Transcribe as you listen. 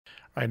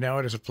Right now,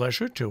 it is a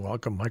pleasure to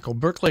welcome Michael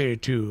Berkeley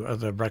to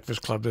the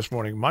Breakfast Club this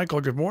morning.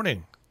 Michael, good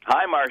morning.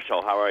 Hi,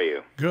 Marshall. How are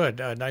you? Good.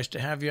 Nice to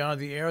have you on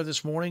the air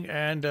this morning.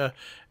 And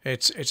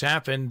it's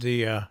happened,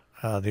 the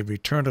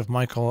return of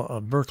Michael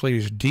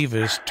Berkeley's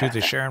Divas to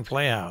the Sharon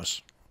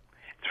Playhouse.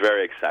 It's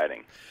very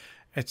exciting.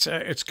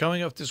 It's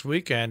coming up this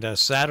weekend,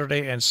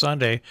 Saturday and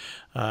Sunday.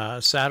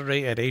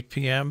 Saturday at 8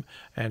 p.m.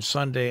 and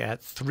Sunday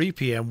at 3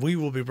 p.m. We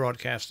will be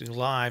broadcasting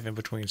live in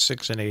between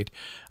 6 and 8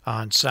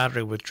 on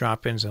Saturday with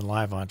drop-ins and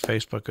live on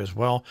Facebook as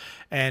well.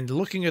 And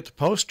looking at the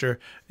poster,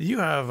 you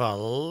have a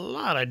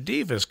lot of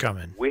divas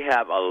coming. We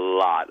have a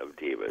lot of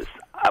divas.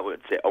 I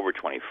would say over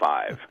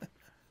 25,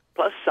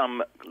 plus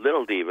some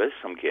little divas,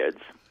 some kids.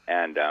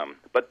 And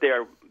but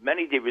there are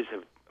many divas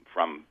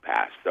from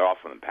past. They're all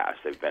from the past.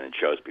 They've been in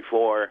shows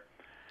before,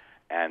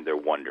 and they're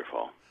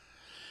wonderful.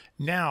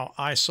 Now,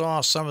 I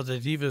saw some of the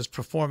divas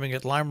performing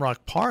at Lime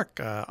Rock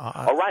Park.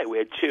 Oh, right, we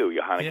had two,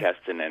 Johanna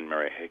Keston and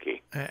Maria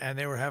Hickey, and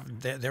they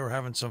were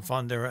having some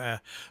fun there.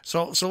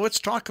 So let's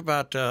talk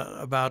about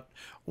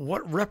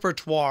what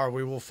repertoire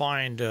we will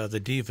find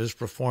the divas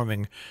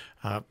performing,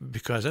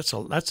 because that's a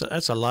lot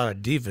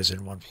of divas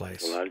in one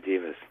place. A lot of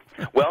divas.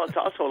 Well, it's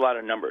also a lot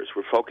of numbers.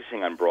 We're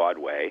focusing on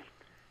Broadway,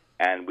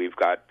 and we've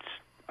got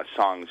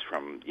songs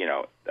from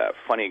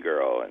Funny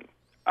Girl and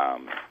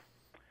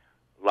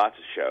lots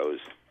of shows.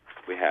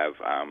 We have,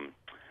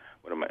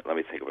 let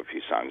me think of a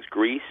few songs.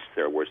 Grease,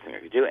 They're a Worst Thing I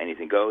Could Do.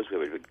 Anything Goes. We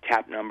have a big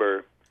tap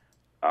number.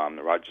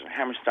 The Rodgers and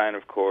Hammerstein,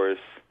 of course.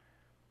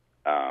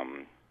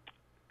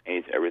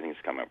 Everything's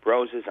Coming Up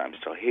Roses. I'm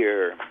Still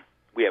Here.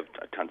 We have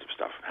tons of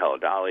stuff. Hello,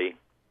 Dolly.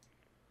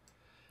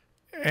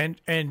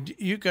 And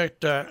you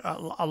got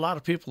a lot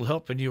of people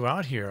helping you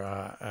out here.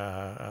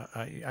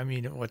 I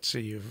mean, let's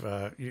see,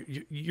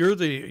 you're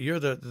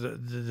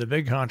the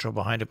big honcho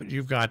behind it, but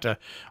you've got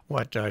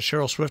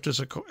Cheryl Swift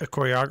is a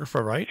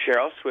choreographer, right?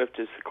 Cheryl Swift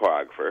is the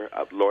choreographer.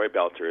 Lori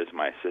Belter is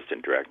my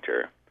assistant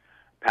director.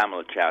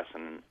 Pamela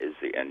Chasson is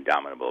the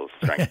indomitable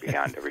strength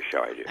behind every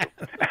show I do.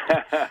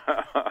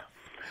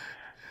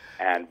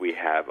 And we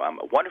have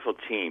a wonderful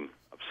team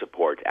of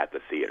support at the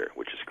theater,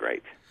 which is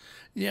great.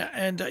 Yeah,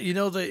 and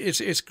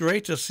it's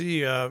great to see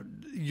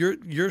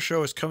your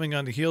show is coming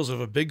on the heels of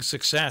a big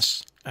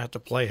success at the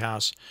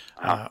Playhouse,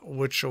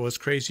 which was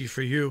crazy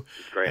for you.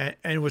 It's great.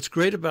 And what's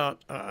great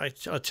about I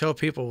tell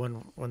people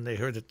when they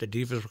heard that the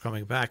Divas were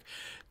coming back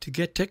to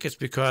get tickets,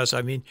 because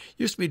I mean,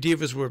 used to be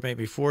Divas were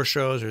maybe 4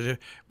 shows,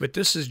 but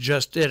this is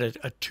just a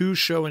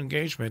 2-show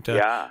engagement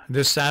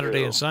this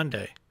Saturday and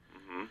Sunday.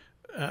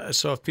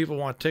 So if people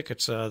want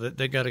tickets,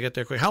 they got to get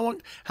there quick. How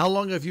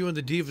long have you and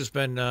the Divas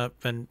been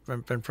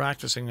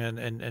practicing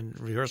and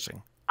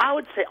rehearsing? I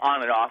would say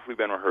on and off. We've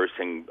been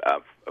rehearsing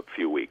a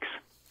few weeks.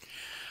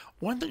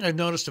 One thing I've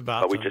noticed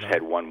about but we just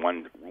had one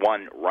run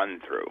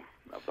through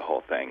of the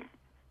whole thing,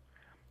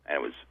 and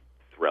it was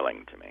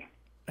thrilling to me.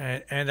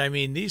 And I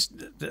mean,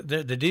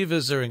 the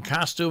Divas are in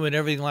costume and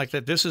everything like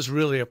that. This is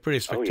really a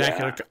pretty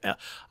spectacular,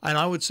 and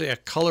I would say a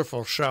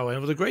colorful show.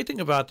 And the great thing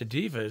about the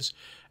Divas,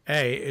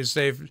 is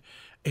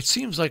it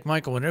seems like,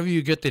 Michael, whenever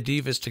you get the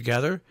Divas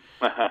together,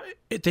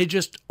 they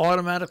just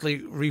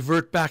automatically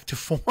revert back to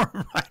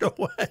form right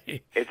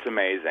away. It's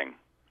amazing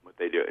what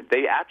they do.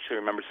 They actually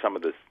remember some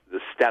of the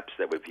steps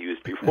that we've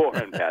used before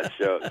in past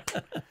shows.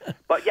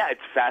 But yeah,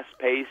 it's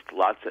fast-paced,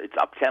 it's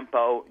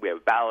up-tempo. We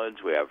have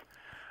ballads, we have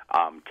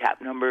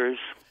tap numbers,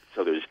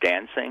 so there's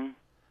dancing.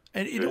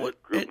 And you know what?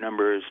 Group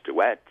numbers,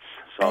 duets,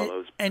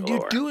 solos. And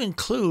you do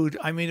include,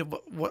 I mean,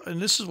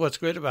 and this is what's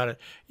great about it,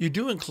 you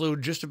do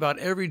include just about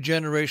every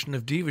generation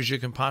of divas you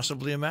can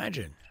possibly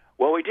imagine.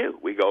 Well, we do.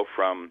 We go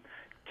from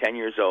 10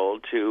 years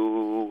old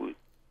to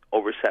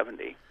over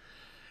 70.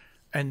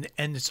 And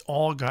it's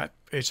all got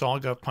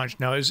punch.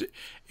 Now, is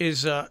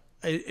this the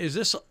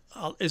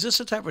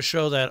type of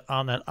show that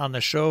on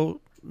the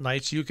show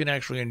nights you can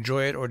actually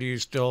enjoy it, or do you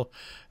still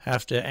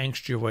have to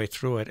angst your way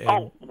through it?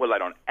 Well, I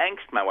don't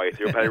angst my way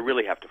through it, but I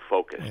really have to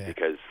focus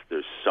because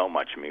there's so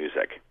much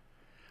music.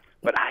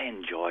 But I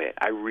enjoy it.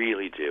 I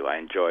really do. I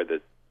enjoy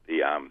the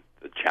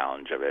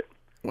challenge of it.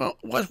 Well,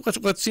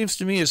 what seems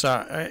to me is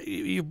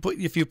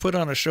if you put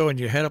on a show and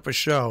you head up a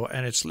show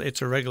and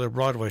it's a regular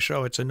Broadway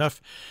show, it's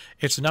enough.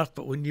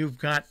 But when you've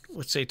got,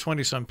 let's say,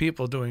 20-some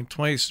people doing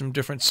 20-some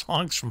different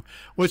songs from,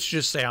 let's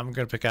just say, I'm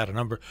going to pick out a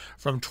number,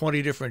 from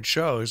 20 different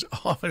shows,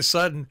 all of a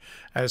sudden,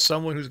 as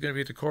someone who's going to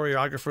be the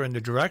choreographer and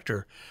the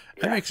director,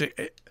 that makes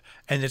it,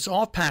 and it's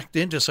all packed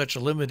into such a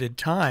limited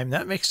time,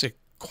 that makes it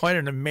quite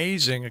an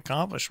amazing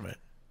accomplishment.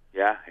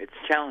 Yeah, it's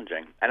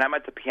challenging. And I'm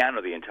at the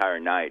piano the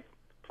entire night,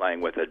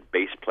 playing with a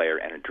bass player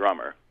and a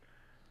drummer,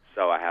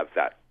 so I have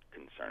that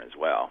concern as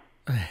well.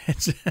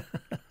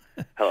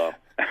 Hello.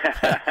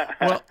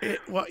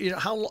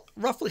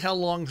 Roughly how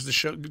long is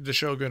the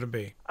show going to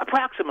be?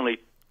 Approximately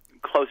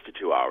close to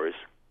 2 hours.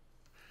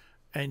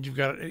 And you've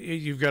got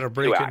a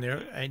break in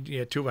there,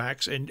 and 2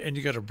 acts, and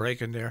you got a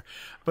break in there.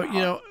 But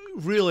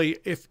really,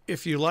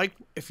 if you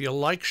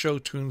like show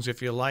tunes,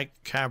 if you like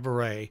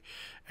cabaret,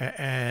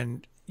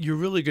 and you're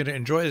really going to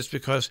enjoy this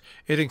because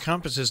it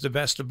encompasses the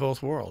best of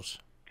both worlds.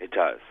 It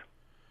does.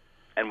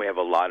 And we have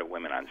a lot of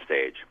women on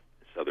stage.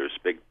 So there's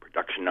big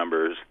production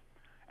numbers,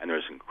 and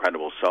there's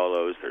incredible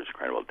solos, there's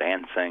incredible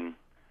dancing.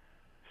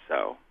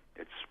 So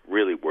it's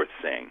really worth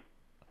seeing.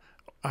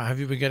 Have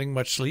you been getting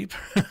much sleep?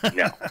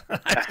 No.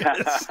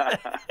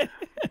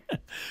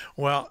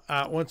 Well,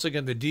 once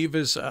again, the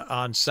Divas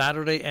on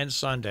Saturday and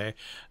Sunday.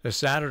 The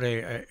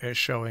Saturday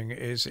showing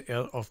is,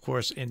 of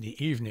course, in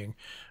the evening,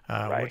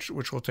 Right.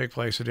 which will take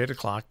place at 8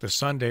 o'clock. The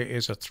Sunday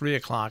is a 3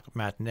 o'clock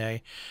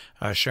matinee.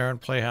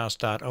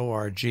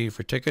 SharonPlayhouse.org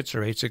for tickets,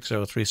 or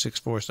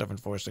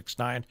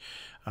 860-364-7469.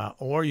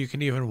 Or you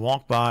can even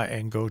walk by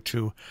and go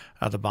to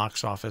the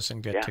box office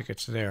and get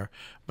tickets there.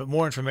 But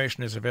more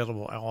information is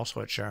available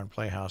also at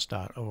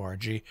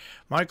SharonPlayhouse.org.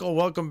 Michael,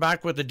 welcome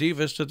back with the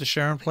Divas to the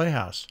Sharon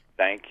Playhouse.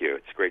 Thank you.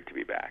 It's great to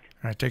be back.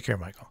 All right, take care,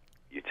 Michael.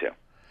 You too.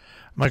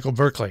 Michael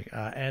Berkeley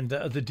and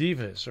the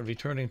Divas are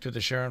returning to the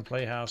Sharon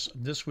Playhouse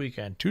this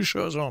weekend. 2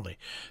 shows only,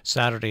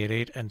 Saturday at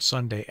 8 and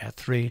Sunday at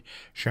 3,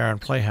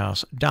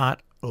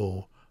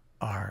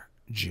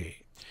 SharonPlayhouse.org.